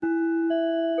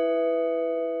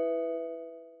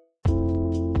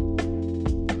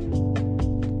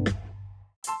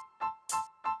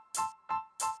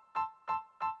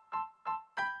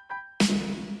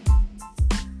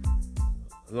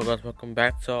guys, welcome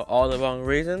back to All the Wrong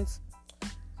Reasons.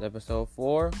 It's episode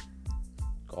 4,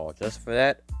 called Just For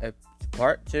That,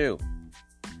 part 2.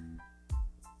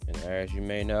 And as you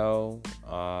may know,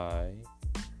 I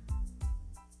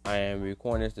am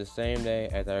recording this the same day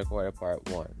as I recorded part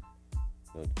 1.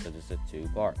 Because it's a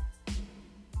 2-part.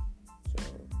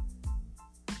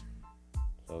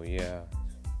 So yeah,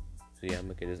 I'm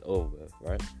gonna get this over with,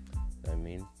 right? I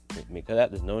mean, because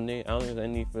that there's no need. I don't think there's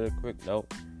any need for a quick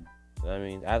note. So that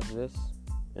means after this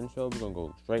intro, we're gonna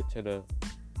go straight to the,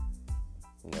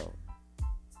 we're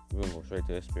gonna go straight to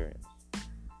the experience,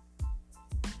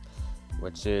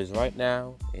 which is right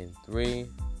now in 3,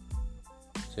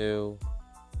 2,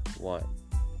 1.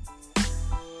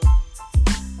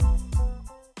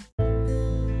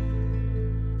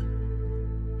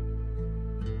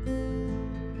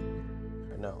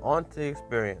 Now on to the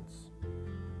experience.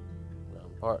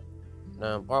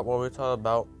 Now in part 1 we talk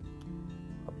about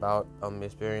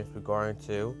experience regarding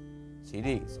to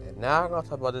CDs. And now I'm gonna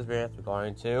talk about the experience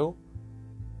regarding to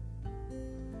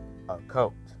a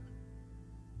coat.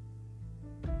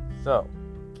 So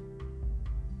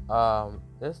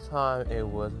this time it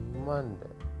was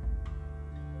Monday.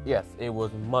 Yes, it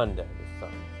was Monday this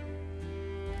time.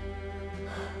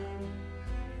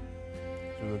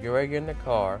 So we get ready to get in the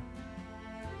car.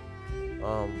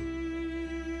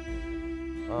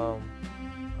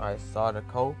 I saw the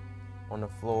coat on the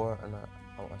floor, and I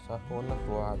saw it on the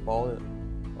floor. I balled it,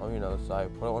 so I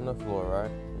put it on the floor,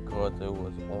 right? Because it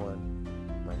was on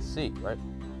my seat, right?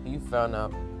 He found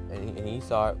out, and he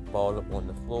saw it balled up on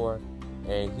the floor,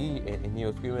 and he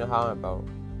was screaming and hollering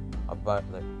about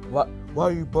like, why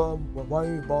you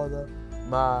bother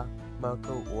my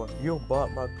coat, or you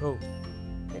bought my coat,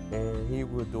 and he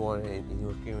was doing it, and he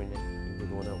was screaming it, he was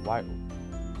doing it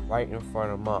right in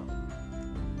front of Mom.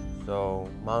 So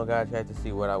Mom got a chance to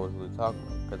see what I was really talking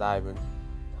about, because I've been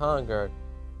telling her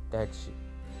that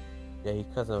he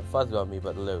couldn't fuss about me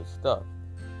about the little stuff.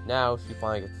 Now she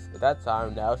finally gets to, at that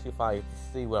time, now she finally gets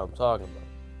to see what I'm talking about.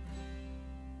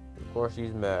 Of course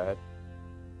she's mad.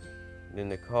 In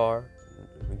the car,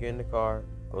 we get in the car,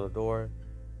 go to the door.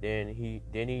 Then he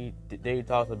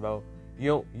talks about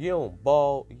you don't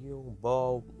ball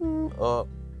up.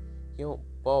 You don't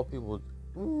ball people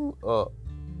up.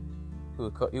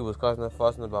 He was cussing and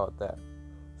fussing about that.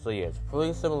 So yeah, it's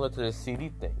pretty similar to the CD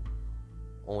thing,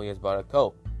 only it's about a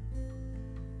coat.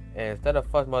 And instead of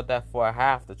fussing about that for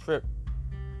half the trip,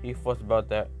 he fussed about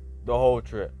that the whole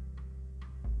trip.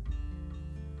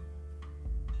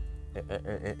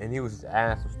 And he was just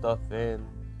adding some stuff in.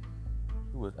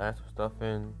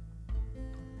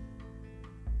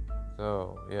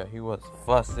 So yeah, he was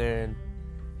fussing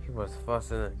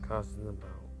and cussing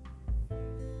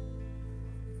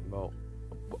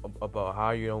about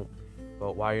why you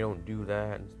don't do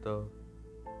that and stuff.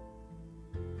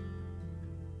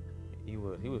 He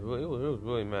was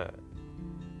really mad.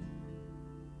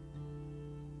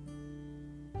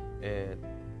 And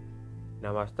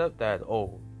now my stepdad's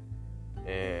old,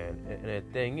 and the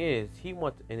thing is,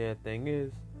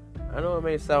 I know it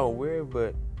may sound weird,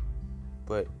 but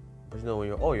when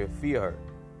your feet hurt,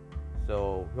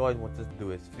 so he always wants us to do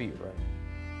his feet, right?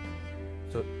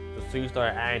 So you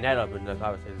start adding that up in the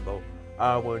conversation about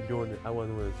I wasn't doing his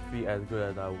feet as good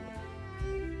as I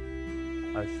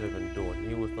should have been doing.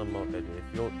 He was talking about that if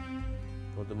you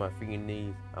don't do my feet and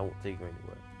knees, I won't take you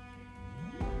anywhere.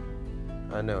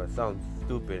 I know it sounds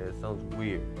stupid, it sounds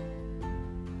weird,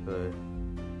 but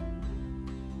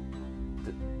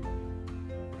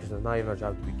because it's not even our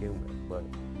job to begin with. But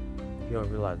he don't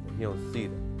realize that, he don't see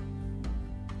that.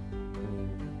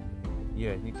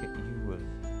 Yeah,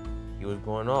 he was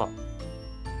going off.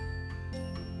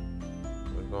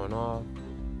 He was going off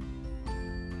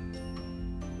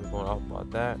about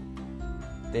that.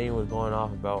 Then he was going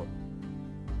off about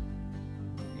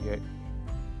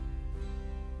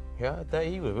that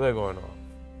he was really going off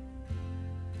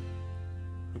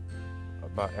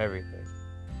about everything.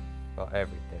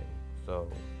 So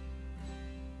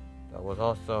that was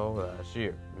also last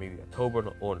year, maybe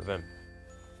October or November.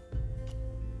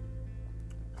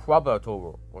 Probably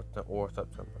October or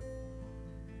September.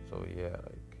 So yeah,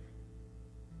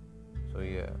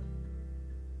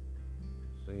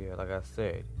 like I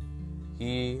said,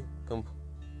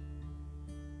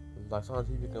 sometimes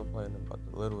he be complaining about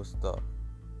the little stuff,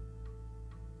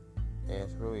 and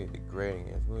it's really degrading,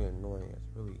 it's really annoying,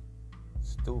 it's really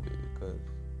stupid, because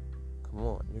come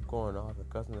on, you're going off and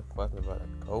cussing and fussing about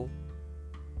a coat.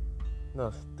 You know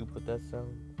how stupid that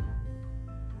sounds?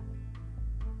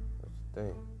 That's the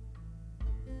thing.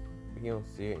 But he don't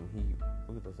see it, and he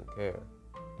really doesn't care.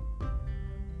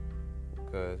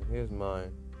 Because in his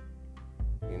mind,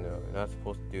 You know, you're not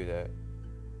supposed to do that.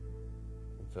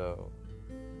 So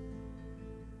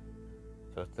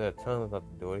instead of telling us not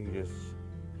to do it,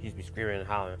 he just be screaming and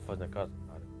hollering and fussing at us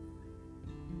about it.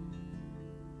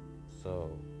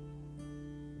 So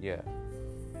yeah,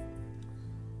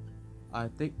 I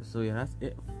think so. Yeah, that's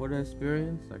it for the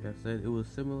experience. Like I said, it was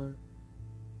similar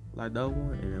like the other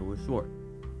one, and it was short.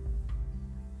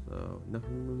 So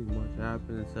nothing really much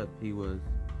happened except he was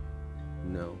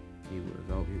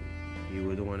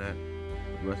doing that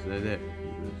the rest of the day. He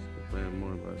was complaining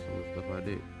more about some of the stuff I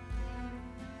did.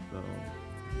 So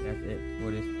that's it for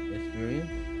this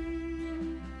experience.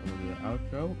 I'm gonna do the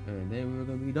outro, and then we're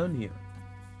gonna be done here.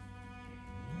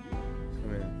 So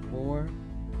in 4,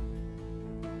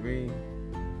 3,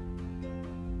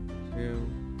 2,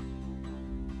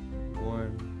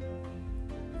 1,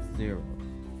 0.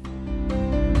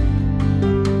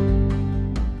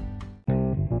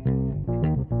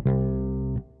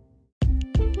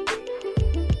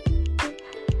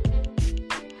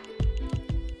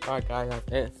 Alright guys,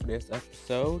 that's it for this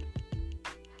episode.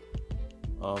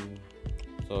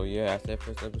 So yeah, that's it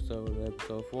for this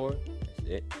episode 4. That's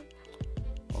it.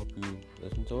 I hope you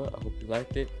listened to it. I hope you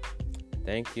liked it.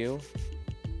 Thank you.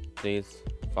 Please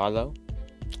follow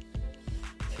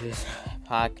this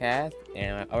podcast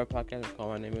and my other podcast is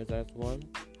called My Name Is S1.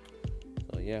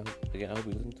 So yeah, again, I hope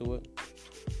you listen to it.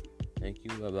 Thank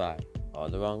you. Bye bye. All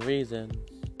the wrong reasons.